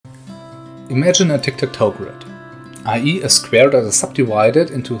Imagine a tic-tac-toe grid, i.e. a square that is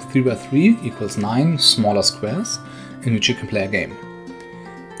subdivided into 3 by 3 equals 9 smaller squares in which you can play a game.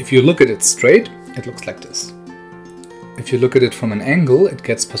 If you look at it straight, it looks like this. If you look at it from an angle, it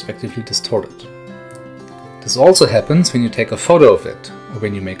gets perspectively distorted. This also happens when you take a photo of it or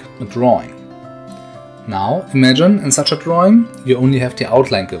when you make a drawing. Now, imagine in such a drawing, you only have the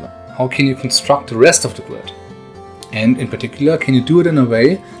outline given. How can you construct the rest of the grid? And in particular, can you do it in a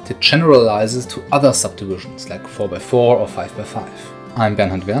way that generalizes to other subdivisions like 4 by 4 or 5 by 5? I'm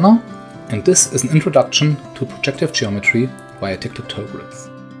Bernhard Werner, and this is an introduction to projective geometry via tic-tac-toe grids.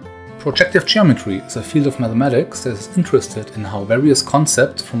 Projective geometry is a field of mathematics that is interested in how various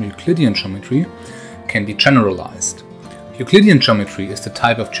concepts from Euclidean geometry can be generalized. Euclidean geometry is the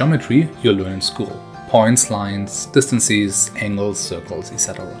type of geometry you learn in school. Points, lines, distances, angles, circles,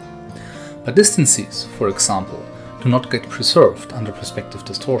 etc. But distances, for example, do not get preserved under perspective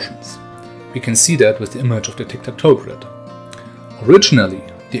distortions. We can see that with the image of the tic-tac-toe grid. Originally,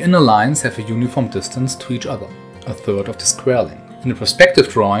 the inner lines have a uniform distance to each other, a third of the square length. In a perspective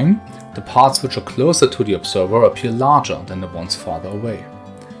drawing, the parts which are closer to the observer appear larger than the ones farther away.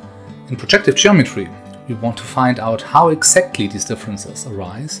 In projective geometry, we want to find out how exactly these differences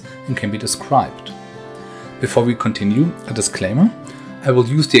arise and can be described. Before we continue, a disclaimer. I will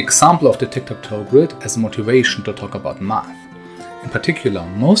use the example of the tic-tac-toe grid as a motivation to talk about math. In particular,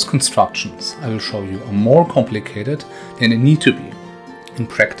 most constructions I will show you are more complicated than they need to be. In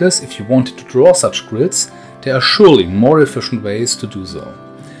practice, if you wanted to draw such grids, there are surely more efficient ways to do so.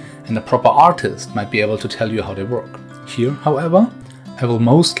 And a proper artist might be able to tell you how they work. Here, however, I will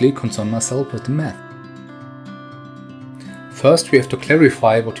mostly concern myself with the math. First, we have to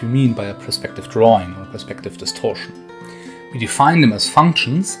clarify what we mean by a perspective drawing or perspective distortion. We define them as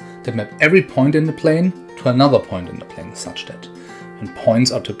functions that map every point in the plane to another point in the plane such that when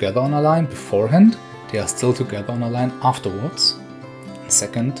points are together on a line beforehand, they are still together on a line afterwards. And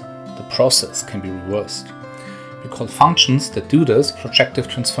second, the process can be reversed. We call functions that do this projective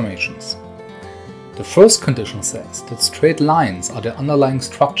transformations. The first condition says that straight lines are the underlying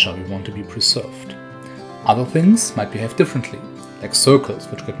structure we want to be preserved. Other things might behave differently, like circles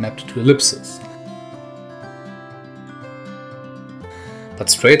which get mapped to ellipses. But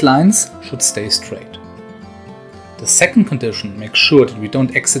straight lines should stay straight. The second condition makes sure that we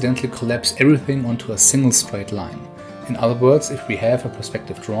don't accidentally collapse everything onto a single straight line. In other words, if we have a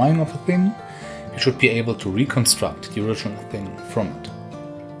perspective drawing of a thing, we should be able to reconstruct the original thing from it.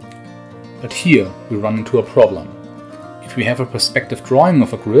 But here we run into a problem. If we have a perspective drawing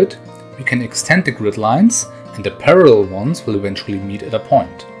of a grid, we can extend the grid lines and the parallel ones will eventually meet at a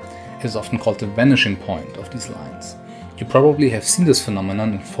point. It is often called the vanishing point of these lines. You probably have seen this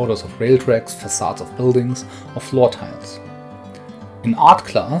phenomenon in photos of rail tracks, facades of buildings, or floor tiles. In art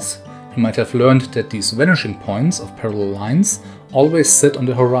class, you might have learned that these vanishing points of parallel lines always sit on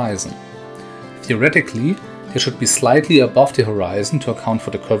the horizon. Theoretically, they should be slightly above the horizon to account for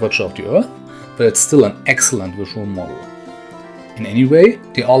the curvature of the Earth, but it's still an excellent visual model. In any way,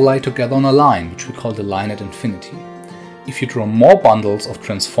 they all lie together on a line, which we call the line at infinity. If you draw more bundles of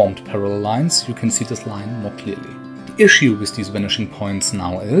transformed parallel lines, you can see this line more clearly. The issue with these vanishing points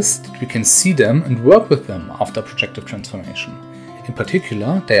now is that we can see them and work with them after projective transformation. In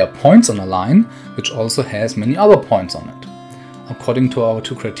particular, they are points on a line which also has many other points on it. According to our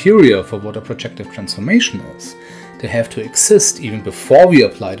two criteria for what a projective transformation is, they have to exist even before we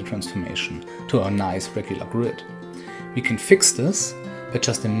apply the transformation to our nice regular grid. We can fix this by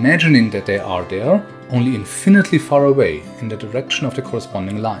just imagining that they are there, only infinitely far away in the direction of the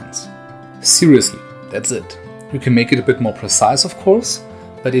corresponding lines. Seriously, that's it. We can make it a bit more precise, of course,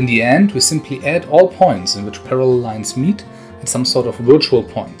 but in the end we simply add all points in which parallel lines meet at some sort of virtual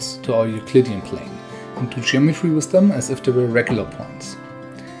points to our Euclidean plane and do geometry with them as if they were regular points.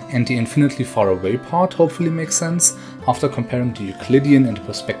 And the infinitely far away part hopefully makes sense after comparing the Euclidean and the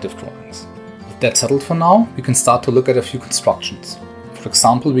perspective drawings. With that settled for now, we can start to look at a few constructions. For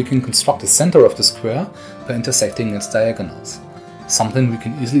example, we can construct the center of the square by intersecting its diagonals, something we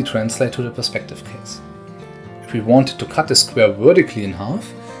can easily translate to the perspective case. If we wanted to cut the square vertically in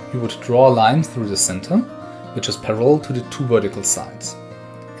half, we would draw a line through the center, which is parallel to the two vertical sides.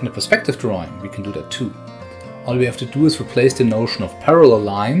 In the perspective drawing, we can do that too. All we have to do is replace the notion of parallel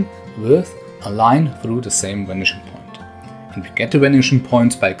line with a line through the same vanishing point. And we get the vanishing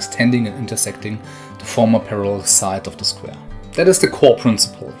points by extending and intersecting the former parallel side of the square. That is the core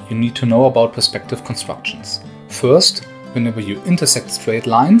principle you need to know about perspective constructions. First, whenever you intersect straight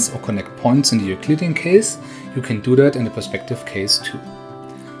lines or connect points in the Euclidean case, you can do that in the perspective case too.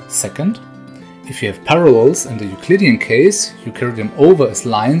 Second, If you have parallels in the Euclidean case, you carry them over as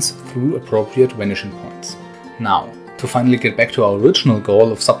lines through appropriate vanishing points. Now, to finally get back to our original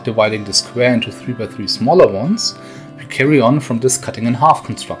goal of subdividing the square into 3x3 smaller ones, we carry on from this cutting in half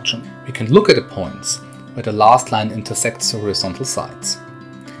construction. We can look at the points where the last line intersects the horizontal sides.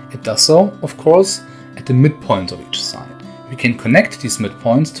 It does so, of course, at the midpoints of each side. We can connect these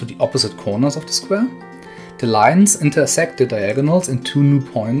midpoints to the opposite corners of the square. The lines intersect the diagonals in two new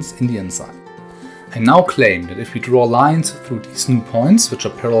points in the inside. I now claim that if we draw lines through these new points, which are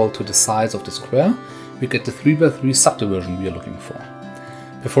parallel to the sides of the square, we get the 3x3 subdivision we are looking for.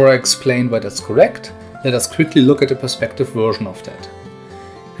 Before I explain why that's correct, let us quickly look at the perspective version of that.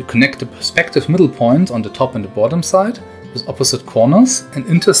 We connect the perspective middle points on the top and the bottom side with opposite corners and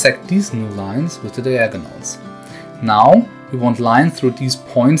intersect these new lines with the diagonals. Now we want lines through these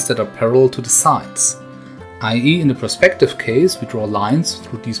points that are parallel to the sides, i.e. in the perspective case we draw lines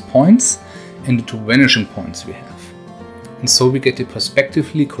through these points and the two vanishing points we have. And so we get the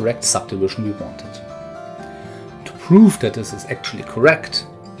perspectively correct subdivision we wanted. To prove that this is actually correct,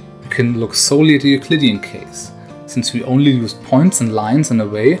 we can look solely at the Euclidean case, since we only used points and lines in a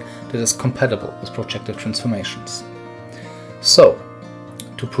way that is compatible with projective transformations. So,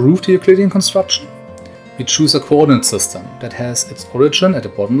 to prove the Euclidean construction, we choose a coordinate system that has its origin at the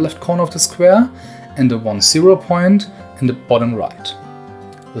bottom left corner of the square and the 1, 0 point in the bottom right.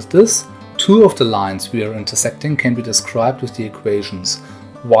 With this, two of the lines we are intersecting can be described with the equations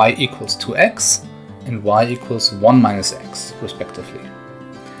y equals 2x and y equals 1 minus x, respectively.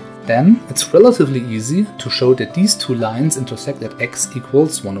 Then it's relatively easy to show that these two lines intersect at x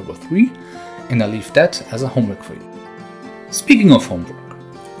equals 1 over 3, and I leave that as a homework for you. Speaking of homework,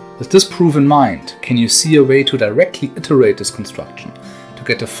 with this proof in mind, can you see a way to directly iterate this construction to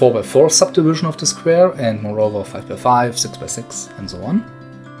get the 4x4 subdivision of the square and moreover 5x5, 6x6 and so on?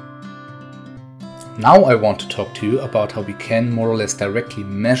 Now I want to talk to you about how we can more or less directly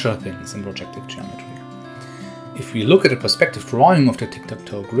measure things in projective geometry. If we look at a perspective drawing of the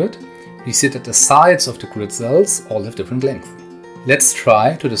tic-tac-toe grid, we see that the sides of the grid cells all have different length. Let's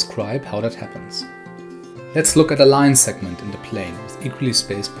try to describe how that happens. Let's look at a line segment in the plane with equally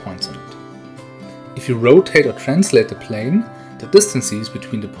spaced points on it. If you rotate or translate the plane, the distances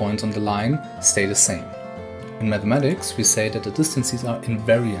between the points on the line stay the same. In mathematics, we say that the distances are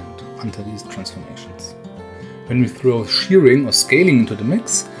invariant under these transformations. When we throw shearing or scaling into the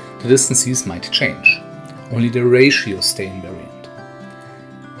mix, the distances might change. Only the ratios stay invariant.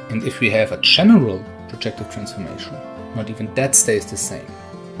 And if we have a general projective transformation, not even that stays the same.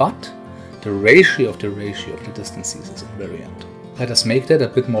 But the ratio of the distances is invariant. Let us make that a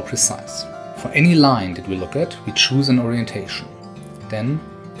bit more precise. For any line that we look at, we choose an orientation. Then,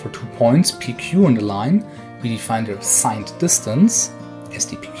 for 2 points PQ on the line, we define their assigned distance,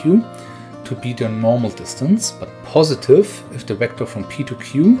 SDPQ, to be their normal distance, but positive if the vector from P to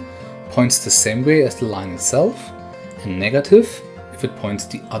Q points the same way as the line itself, and negative if it points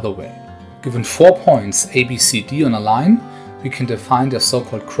the other way. Given 4 points A, B, C, D on a line, we can define their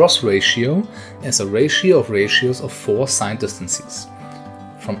so-called cross ratio as a ratio of ratios of 4 signed distances,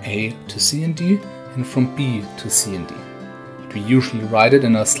 from A to C and D and from B to C and D. But we usually write it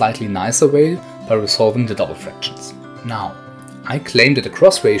in a slightly nicer way by resolving the double fractions. Now, I claim that the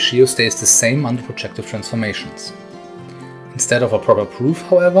cross ratio stays the same under projective transformations. Instead of a proper proof,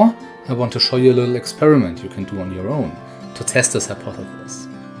 however, I want to show you a little experiment you can do on your own to test this hypothesis.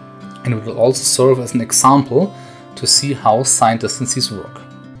 And it will also serve as an example to see how signed distances work.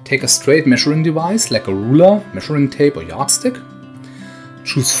 Take a straight measuring device like a ruler, measuring tape or yardstick.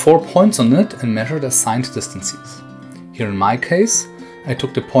 Choose 4 points on it and measure their signed distances. Here in my case, I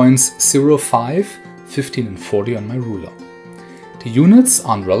took the points 0, 5, 15 and 40 on my ruler. The units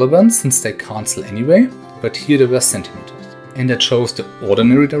aren't relevant since they cancel anyway, but here they were centimeters. And I chose the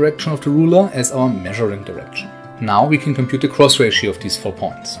ordinary direction of the ruler as our measuring direction. Now we can compute the cross ratio of these 4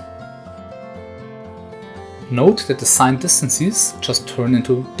 points. Note that the signed distances just turn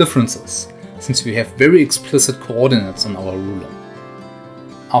into differences, since we have very explicit coordinates on our ruler.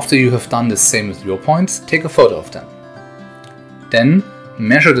 After you have done the same with your points, take a photo of them. Then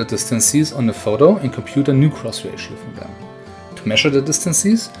measure the distances on the photo and compute a new cross ratio from them. To measure the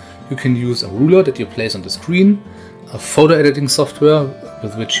distances, you can use a ruler that you place on the screen, a photo editing software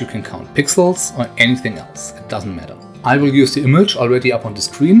with which you can count pixels, or anything else, it doesn't matter. I will use the image already up on the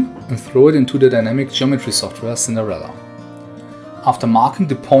screen and throw it into the dynamic geometry software Cinderella. After marking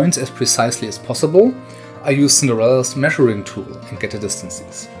the points as precisely as possible, I use Cinderella's measuring tool and get the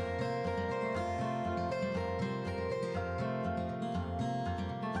distances.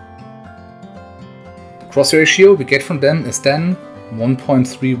 The cross ratio we get from them is then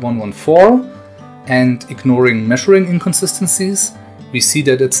 1.3114, and ignoring measuring inconsistencies, we see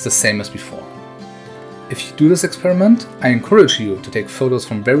that it's the same as before. If you do this experiment, I encourage you to take photos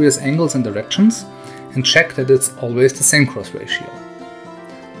from various angles and directions and check that it's always the same cross ratio.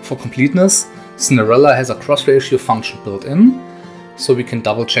 For completeness, Cinderella has a cross ratio function built in, so we can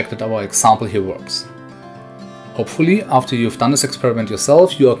double check that our example here works. Hopefully, after you've done this experiment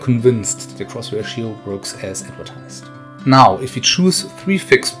yourself, you are convinced that the cross ratio works as advertised. Now, if you choose 3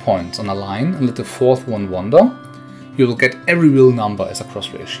 fixed points on a line and let the 4th one wander, you will get every real number as a cross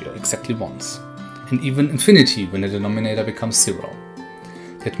ratio exactly once, and even infinity when the denominator becomes 0.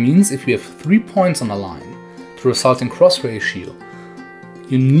 That means if we have 3 points on a line, the resulting cross ratio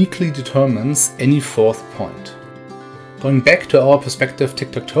uniquely determines any 4th point. Going back to our perspective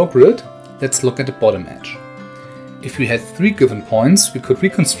tic-tac-toe grid, let's look at the bottom edge. If we had 3 given points, we could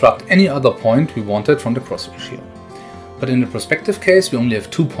reconstruct any other point we wanted from the cross ratio. But in the perspective case, we only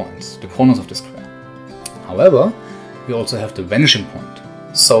have 2 points, the corners of the square. However, we also have the vanishing point.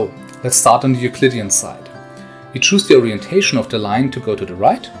 So let's start on the Euclidean side. We choose the orientation of the line to go to the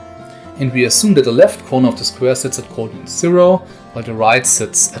right, and we assume that the left corner of the square sits at coordinate 0, while the right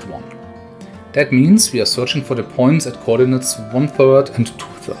sits at 1. That means we are searching for the points at coordinates 1/3 and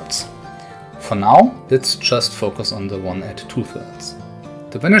 2/3. For now, let's just focus on the one at 2/3.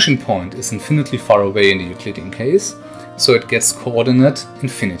 The vanishing point is infinitely far away in the Euclidean case, so it gets coordinate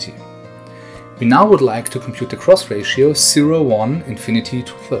infinity. We now would like to compute the cross ratio 0, 1, infinity,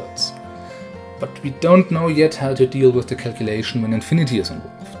 2/3. But we don't know yet how to deal with the calculation when infinity is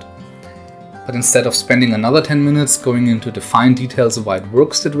involved. But instead of spending another 10 minutes going into the fine details of why it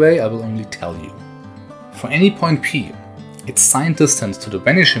works that way, I will only tell you. For any point P, its sine distance to the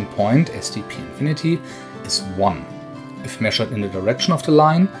vanishing point, SDP infinity, is 1, if measured in the direction of the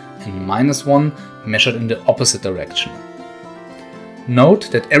line, and -1 measured in the opposite direction. Note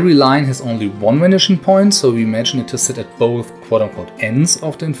that every line has only one vanishing point, so we imagine it to sit at both quote-unquote ends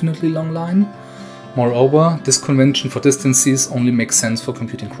of the infinitely long line. Moreover, this convention for distances only makes sense for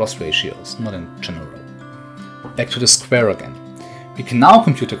computing cross ratios, not in general. Back to the square again. We can now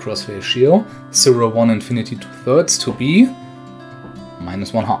compute the cross ratio 0, 1, infinity, 2/3 to be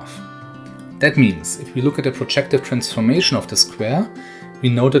 -1/2. That means if we look at the projective transformation of the square, we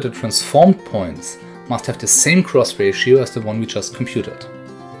know that the transformed points must have the same cross ratio as the one we just computed.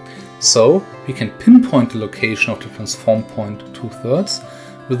 So we can pinpoint the location of the transformed point 2/3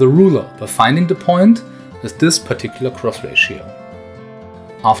 with a ruler by finding the point with this particular cross ratio.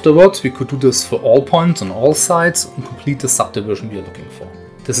 Afterwards, we could do this for all points on all sides and complete the subdivision we are looking for.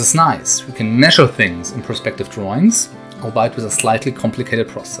 This is nice. We can measure things in perspective drawings, albeit with a slightly complicated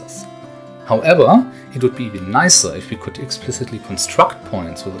process. However, it would be even nicer if we could explicitly construct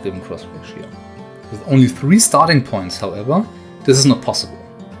points with a given cross ratio. With only 3 starting points, however, this is not possible,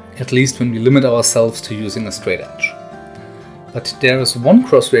 at least when we limit ourselves to using a straight edge. But there is one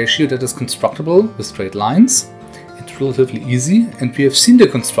cross ratio that is constructible with straight lines. It's relatively easy, and we have seen the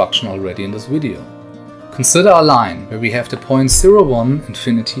construction already in this video. Consider a line where we have the points 0, 1,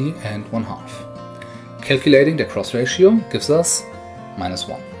 infinity, and 1/2. Calculating the cross ratio gives us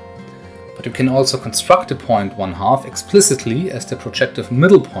 -1. But we can also construct the point 1/2 explicitly as the projective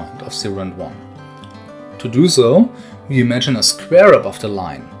middle point of 0 and 1. To do so, we imagine a square above the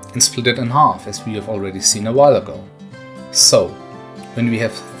line and split it in half, as we have already seen a while ago. So, when we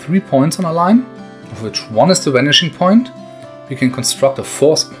have 3 points on a line, of which one is the vanishing point, we can construct a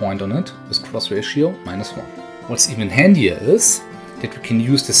 4th point on it with cross ratio -1. What's even handier is that we can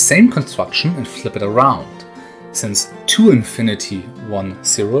use the same construction and flip it around, since 2 infinity 1,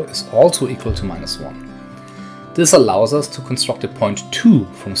 0 is also equal to -1. This allows us to construct a point 2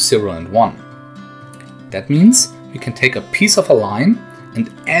 from 0 and 1. That means we can take a piece of a line and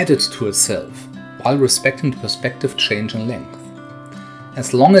add it to itself, while respecting the perspective change in length.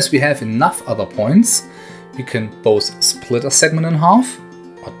 As long as we have enough other points, we can both split a segment in half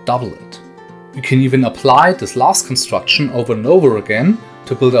or double it. We can even apply this last construction over and over again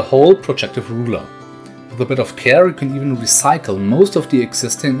to build a whole projective ruler. With a bit of care, you can even recycle most of the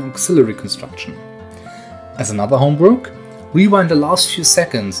existing auxiliary construction. As another homework, rewind the last few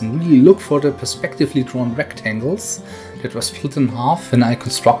seconds and really look for the perspectively drawn rectangles that were split in half when I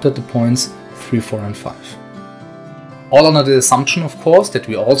constructed the points 3, 4, and 5. All under the assumption, of course, that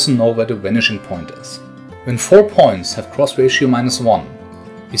we also know where the vanishing point is. When 4 points have cross ratio -1,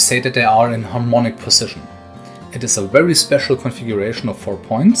 we say that they are in harmonic position. It is a very special configuration of 4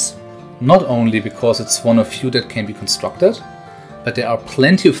 points, not only because it's one of few that can be constructed, but there are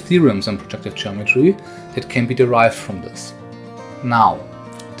plenty of theorems in projective geometry that can be derived from this. Now,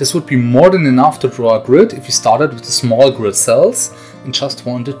 this would be more than enough to draw a grid if we started with the small grid cells and just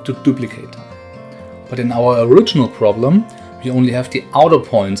wanted to duplicate them. But in our original problem, we only have the outer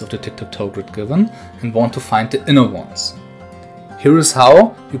points of the tic-tac-toe grid given and want to find the inner ones. Here is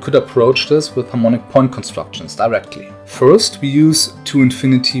how you could approach this with harmonic point constructions directly. First, we use 2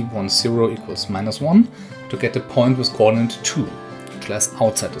 infinity 1 0 equals -1 to get the point with coordinate 2, which lies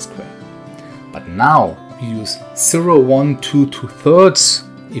outside the square. But now we use 0 1 2 2/3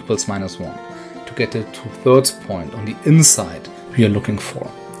 equals -1 to get the 2/3 point on the inside we are looking for.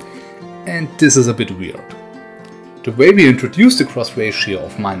 And this is a bit weird. The way we introduced the cross ratio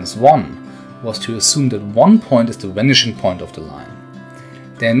of -1 was to assume that one point is the vanishing point of the line.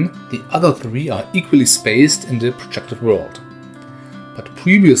 Then the other 3 are equally spaced in the projected world. But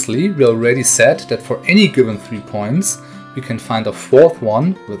previously we already said that for any given 3 points we can find a 4th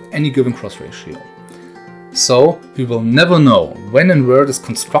one with any given cross ratio. So we will never know when and where this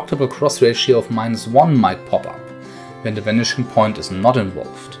constructible cross ratio of -1 might pop up, when the vanishing point is not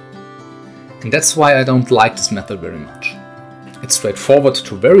involved. And that's why I don't like this method very much. It's straightforward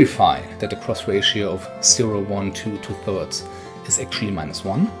to verify that the cross ratio of 0 1 2 2/3 is actually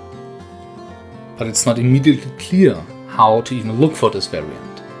 -1, but it's not immediately clear how to even look for this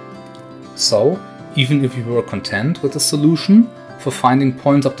variant. So, even if you were content with the solution for finding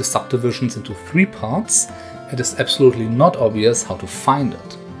points of the subdivisions into 3 parts, it is absolutely not obvious how to find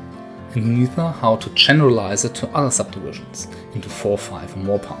it, and neither how to generalize it to other subdivisions into 4, 5 or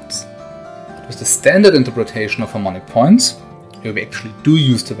more parts. But with the standard interpretation of harmonic points, where we actually do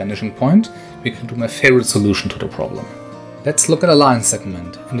use the vanishing point, we can do my favorite solution to the problem. Let's look at a line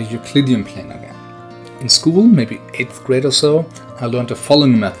segment in the Euclidean plane again. In school, maybe 8th grade or so, I learned the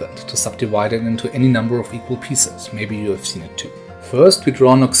following method to subdivide it into any number of equal pieces. Maybe you have seen it too. First, we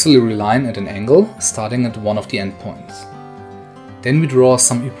draw an auxiliary line at an angle, starting at one of the endpoints. Then we draw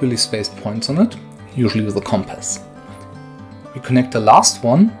some equally spaced points on it, usually with a compass. We connect the last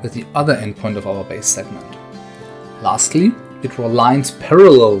one with the other endpoint of our base segment. Lastly, we draw lines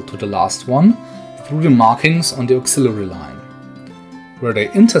parallel to the last one through the markings on the auxiliary line. Where they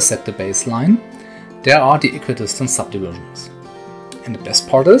intersect the baseline, there are the equidistant subdivisions. And the best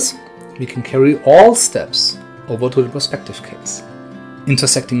part is, we can carry all steps over to the perspective case.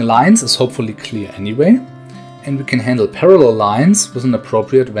 Intersecting lines is hopefully clear anyway, and we can handle parallel lines with an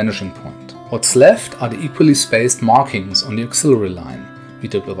appropriate vanishing point. What's left are the equally spaced markings on the auxiliary line we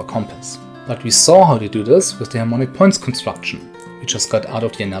did with a compass. But we saw how to do this with the harmonic points construction we just got out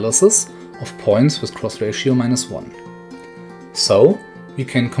of the analysis of points with cross ratio -1. So we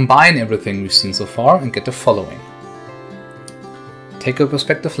can combine everything we've seen so far and get the following. Take a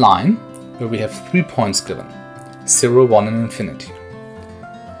perspective line where we have 3 points given, 0, 1 and infinity.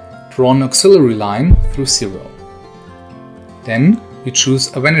 Draw an auxiliary line through 0. Then we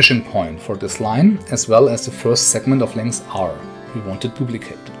choose a vanishing point for this line as well as the first segment of length r we want to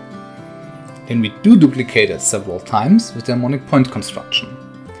duplicate. Then we do duplicate it several times with the harmonic point construction,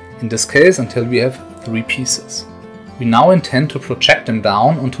 in this case until we have 3 pieces. We now intend to project them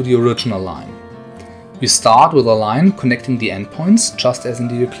down onto the original line. We start with a line connecting the endpoints, just as in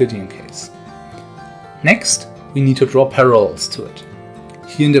the Euclidean case. Next, we need to draw parallels to it.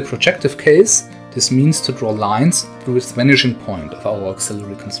 Here in the projective case, this means to draw lines through its vanishing point of our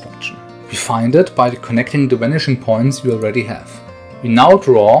auxiliary construction. We find it by connecting the vanishing points we already have. We now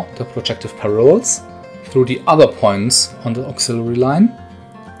draw the projective parallels through the other points on the auxiliary line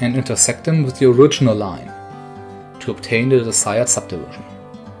and intersect them with the original line to obtain the desired subdivision.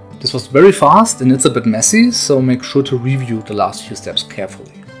 This was very fast and it's a bit messy, so make sure to review the last few steps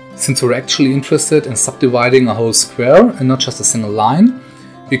carefully. Since we're actually interested in subdividing a whole square and not just a single line,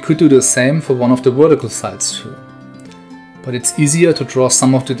 we could do the same for one of the vertical sides too. But it's easier to draw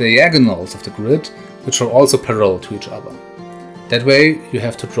some of the diagonals of the grid, which are also parallel to each other. That way you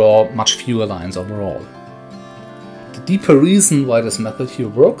have to draw much fewer lines overall. The deeper reason why this method here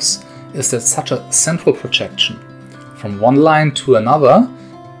works is that such a central projection from one line to another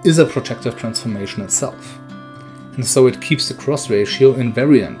is a projective transformation itself, and so it keeps the cross ratio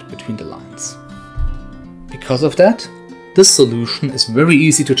invariant between the lines. Because of that, this solution is very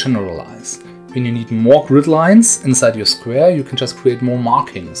easy to generalize. When you need more grid lines inside your square, you can just create more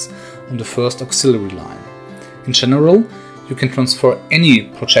markings on the first auxiliary line. In general, you can transfer any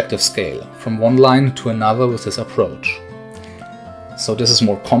projective scale from one line to another with this approach. So this is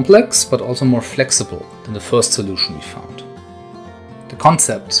more complex, but also more flexible than the first solution we found. The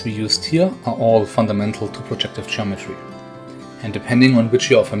concepts we used here are all fundamental to projective geometry, and depending on which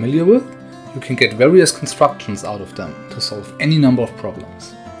you are familiar with, you can get various constructions out of them to solve any number of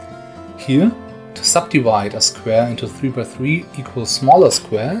problems. Here, to subdivide a square into 3x3 equal smaller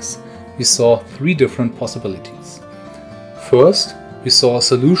squares, we saw 3 different possibilities. First, we saw a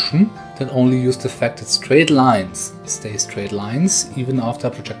solution that only use the fact that straight lines stay straight lines even after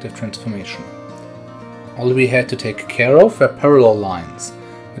a projective transformation. All we had to take care of were parallel lines,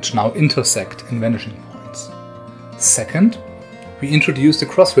 which now intersect in vanishing points. Second, we introduced a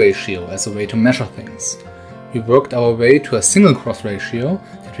cross ratio as a way to measure things. We worked our way to a single cross ratio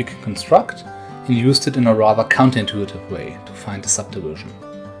that we can construct and used it in a rather counterintuitive way to find a subdivision.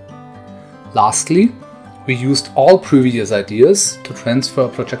 Lastly, we used all previous ideas to transfer a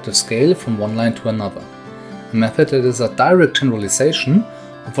projective scale from one line to another, a method that is a direct generalization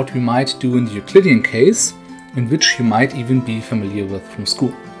of what we might do in the Euclidean case, in which you might even be familiar with from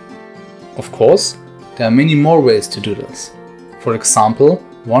school. Of course, there are many more ways to do this. For example,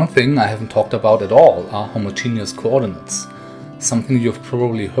 one thing I haven't talked about at all are homogeneous coordinates, something you've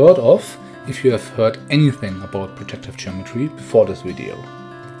probably heard of if you have heard anything about projective geometry before this video.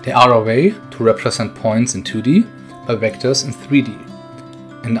 They are a way to represent points in 2D by vectors in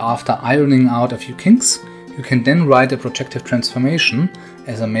 3D. And after ironing out a few kinks, you can then write a projective transformation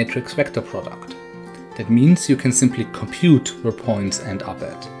as a matrix vector product. That means you can simply compute where points end up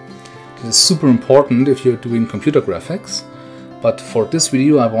at. This is super important if you're doing computer graphics, but for this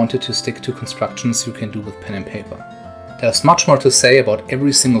video I wanted to stick to constructions you can do with pen and paper. There's much more to say about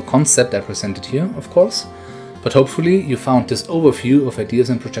every single concept I presented here, of course, but hopefully you found this overview of ideas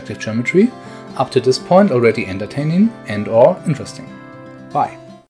in projective geometry up to this point already entertaining and/or interesting. Bye!